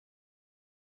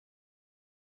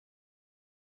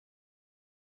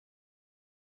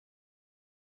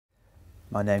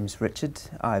My name's Richard.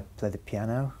 I play the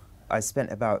piano. I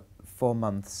spent about 4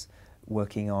 months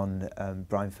working on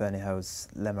Brian Ferneyhough's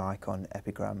Lemma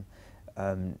epigram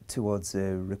towards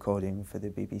a recording for the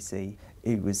BBC.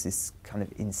 It was this kind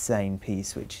of insane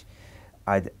piece which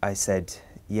I said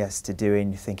yes to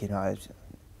doing, thinking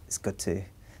it's good to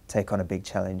take on a big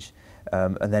challenge.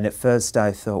 And then at first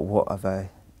I thought, what have I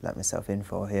let myself in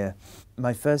for here?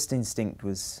 My first instinct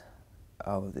was,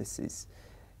 oh, this is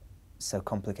so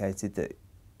complicated that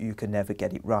you can never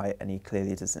get it right, and he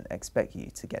clearly doesn't expect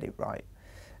you to get it right.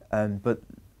 But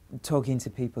talking to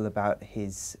people about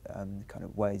his kind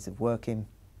of ways of working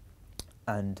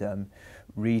and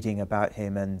reading about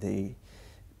him and the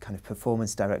kind of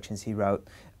performance directions he wrote,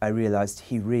 I realised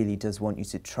he really does want you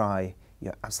to try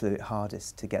your absolute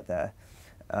hardest to get there.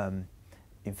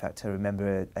 In fact, I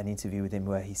remember an interview with him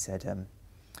where he said,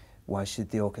 why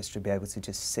should the orchestra be able to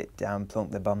just sit down,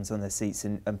 plonk their bums on their seats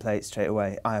and play it straight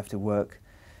away? I have to work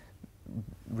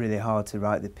really hard to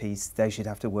write the piece. They should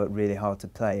have to work really hard to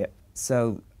play it.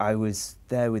 So I was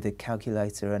there with a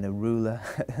calculator and a ruler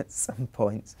at some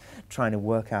points, trying to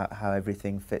work out how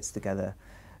everything fits together,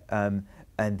 and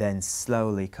then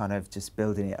slowly kind of just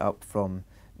building it up from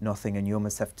nothing. And you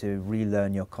almost have to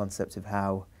relearn your concept of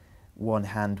how one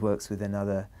hand works with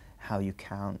another, how you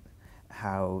count,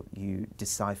 how you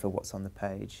decipher what's on the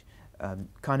page.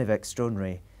 Kind of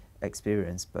extraordinary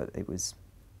experience, but it was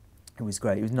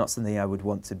great. It was not something I would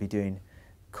want to be doing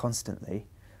constantly,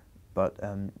 but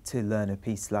to learn a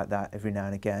piece like that every now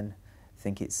and again, I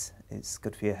think it's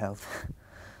good for your health.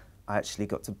 I actually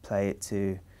got to play it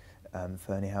to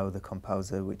Ferneyhough, the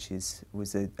composer, which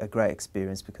was a great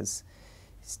experience because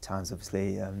his time's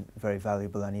obviously very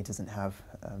valuable and he doesn't have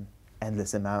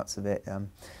endless amounts of it.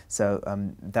 So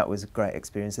that was a great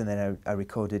experience, and then I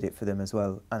recorded it for them as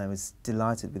well, and I was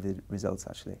delighted with the results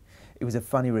actually. It was a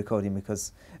funny recording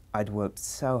because I'd worked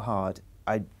so hard.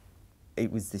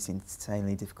 It was this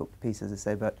insanely difficult piece, as I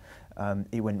say, but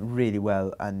it went really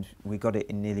well and we got it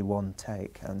in nearly one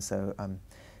take, and so I'm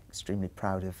extremely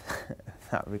proud of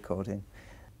that recording.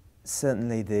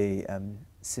 Certainly the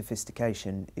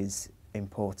sophistication is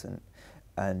important,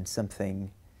 and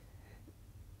something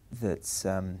that's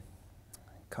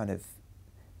kind of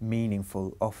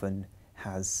meaningful often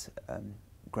has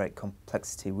great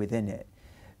complexity within it,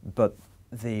 but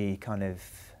the kind of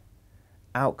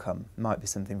outcome might be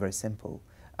something very simple,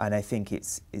 and I think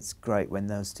it's great when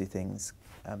those two things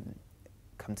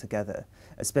come together,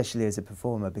 especially as a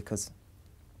performer, because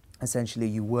essentially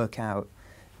you work out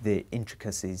the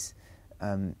intricacies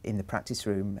in the practice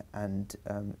room and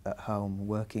at home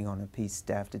working on a piece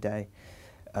day after day.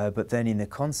 But then in the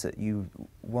concert, you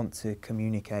want to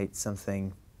communicate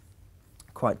something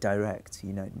quite direct.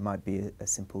 You know, it might be a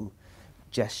simple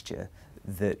gesture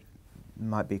that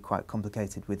might be quite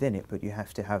complicated within it, but you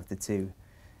have to have the two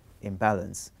in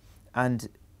balance. And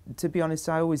to be honest,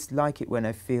 I always like it when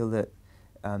I feel that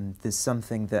there's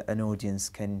something that an audience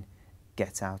can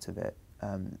get out of it,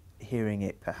 hearing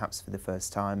it perhaps for the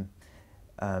first time,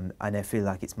 and I feel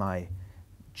like it's my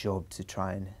job to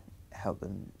try and help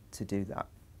them to do that.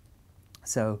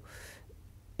 So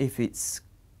if it's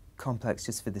complex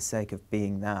just for the sake of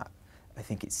being that, I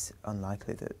think it's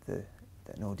unlikely that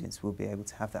an audience will be able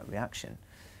to have that reaction.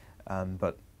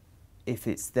 But if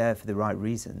it's there for the right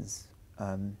reasons,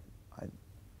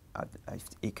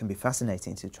 it can be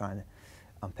fascinating to try and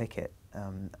unpick it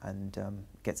and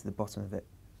get to the bottom of it.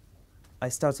 I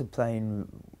started playing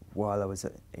while I was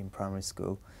in primary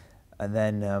school, and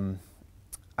then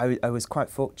I was quite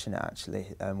fortunate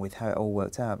actually with how it all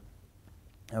worked out.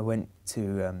 I went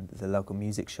to the local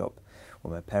music shop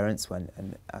where my parents went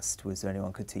and asked was there anyone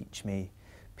who could teach me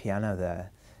piano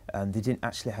there. They didn't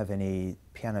actually have any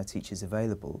piano teachers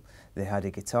available. They had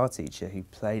a guitar teacher who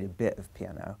played a bit of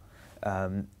piano,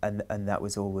 and that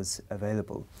was all was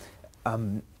available.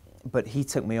 But he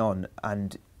took me on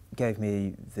and gave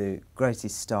me the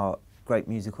greatest start, great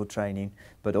musical training,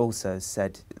 but also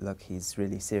said, look, he's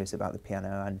really serious about the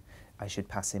piano and I should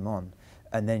pass him on.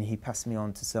 And then he passed me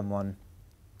on to someone,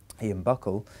 Ian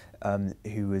Buckle,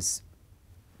 who was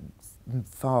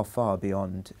far, far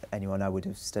beyond anyone I would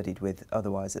have studied with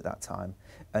otherwise at that time,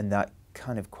 and that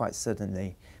kind of quite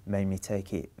suddenly made me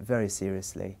take it very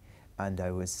seriously, and I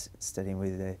was studying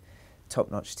with a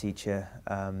top-notch teacher,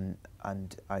 and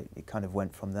it kind of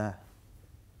went from there.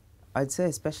 I'd say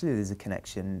especially there's a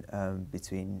connection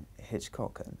between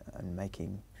Hitchcock and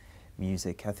making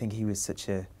music. I think he was such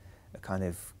a kind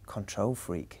of control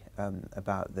freak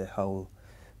about the whole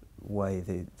way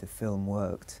the film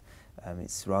worked.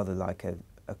 It's rather like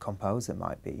a composer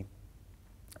might be,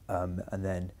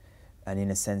 and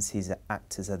in a sense his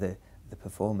actors are the the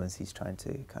performers he's trying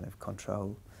to kind of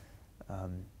control.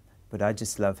 But I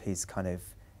just love his kind of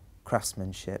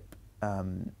craftsmanship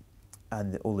and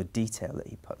all the detail that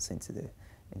he puts into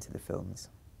the films.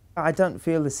 I don't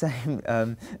feel the same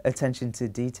attention to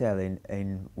detail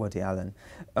in Woody Allen.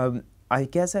 I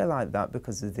guess I like that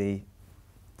because of the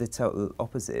total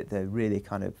opposite. They're really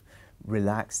kind of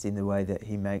relaxed in the way that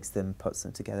he makes them, puts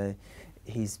them together.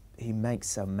 He makes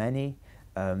so many.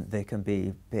 They can be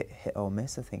a bit hit or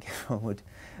miss, I think everyone would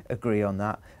agree on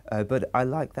that. But I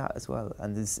like that as well.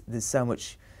 And there's so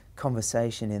much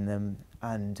conversation in them,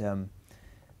 and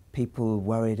people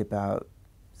worried about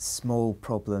small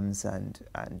problems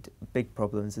and big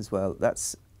problems as well.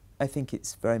 I think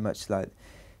it's very much like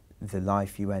the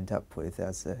life you end up with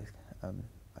as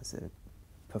a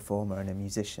performer and a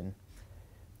musician.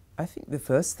 I think the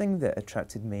first thing that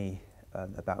attracted me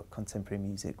about contemporary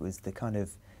music was the kind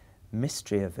of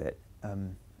mystery of it.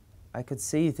 I could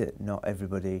see that not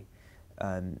everybody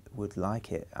would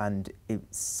like it, and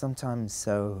it's sometimes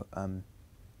so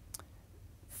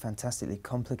fantastically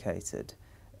complicated.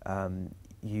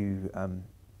 You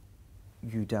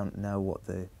don't know what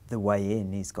the way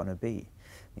in is going to be.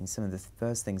 I mean, some of the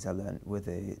first things I learned were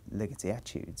the ligeti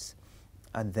etudes,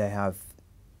 and they have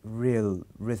real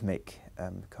rhythmic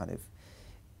kind of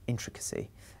intricacy,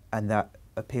 and that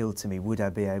appealed to me. Would I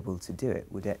be able to do it?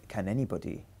 Can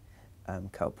anybody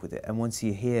cope with it? And once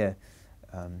you hear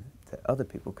that other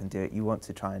people can do it, you want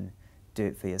to try and do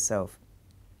it for yourself.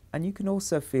 And you can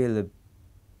also feel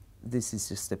this is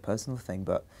just a personal thing,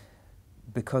 but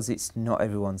because it's not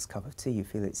everyone's cup of tea, you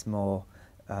feel it's more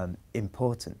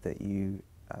important that you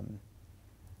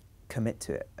commit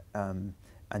to it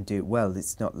and do it well.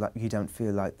 It's not like you don't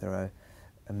feel like there are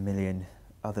a million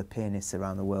other pianists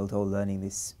around the world all learning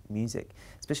this music,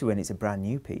 especially when it's a brand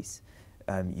new piece.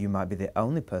 You might be the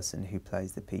only person who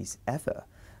plays the piece ever,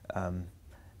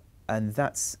 and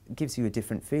that gives you a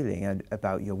different feeling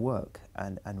about your work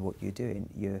and what you're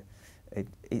doing.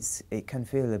 It can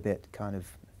feel a bit kind of,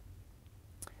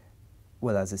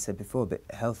 well, as I said before, a bit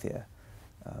healthier.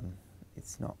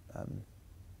 It's not,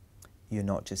 you're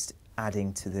not just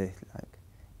adding to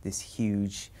this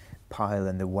huge pile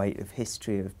and the weight of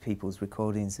history of people's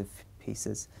recordings of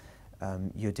pieces.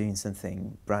 You're doing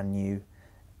something brand new,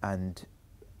 and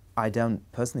I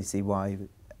don't personally see why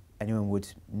anyone would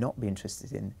not be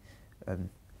interested in,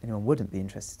 anyone wouldn't be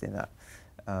interested in that,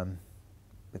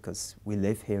 because we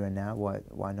live here and now.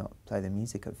 Why not play the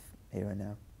music of here and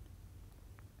now?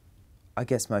 I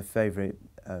guess my favourite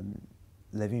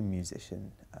living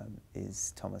musician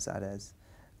is Thomas Adès,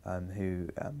 who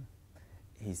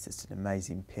he's just an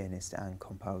amazing pianist and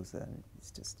composer, and it's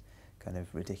just kind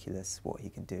of ridiculous what he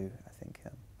can do, I think.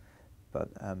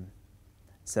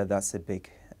 So that's a big,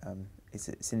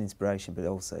 it's an inspiration, but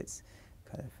also it's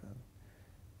kind of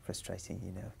frustrating,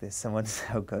 you know, there's someone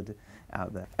so good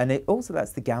out there. And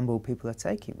that's the gamble people are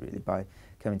taking, really, by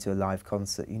coming to a live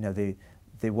concert. You know,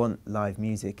 they want live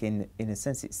music. In a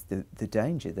sense, it's the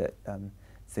danger that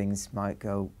things might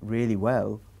go really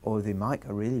well, or they might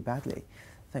go really badly.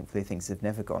 Thankfully, things have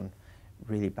never gone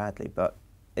really badly, but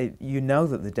you know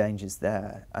that the danger's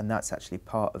there, and that's actually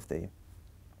part of the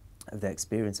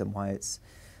experience and why it's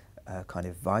kind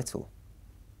of vital.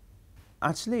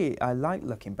 Actually, I like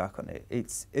looking back on it.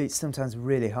 It's sometimes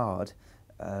really hard,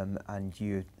 and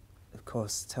you're, of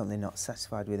course, totally not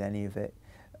satisfied with any of it.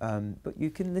 But you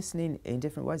can listen in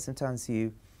different ways. Sometimes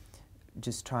you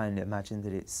just try and imagine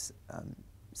that it's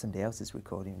somebody else's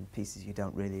recording pieces you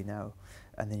don't really know,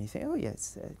 and then you think, oh yeah,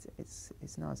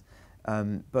 it's nice.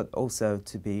 But also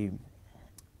to be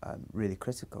really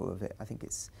critical of it, I think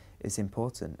it's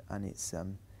important, and it's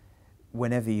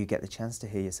whenever you get the chance to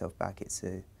hear yourself back, it's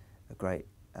a great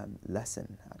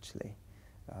lesson, actually.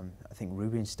 I think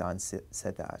Rubinstein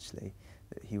said that, actually,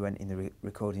 that he went in the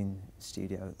recording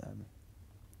studio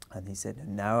and he said,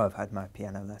 now I've had my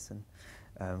piano lesson,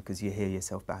 because you hear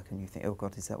yourself back and you think, oh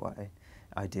God, is that what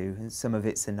I do? And some of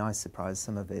it's a nice surprise,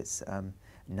 some of it's a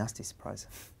nasty surprise.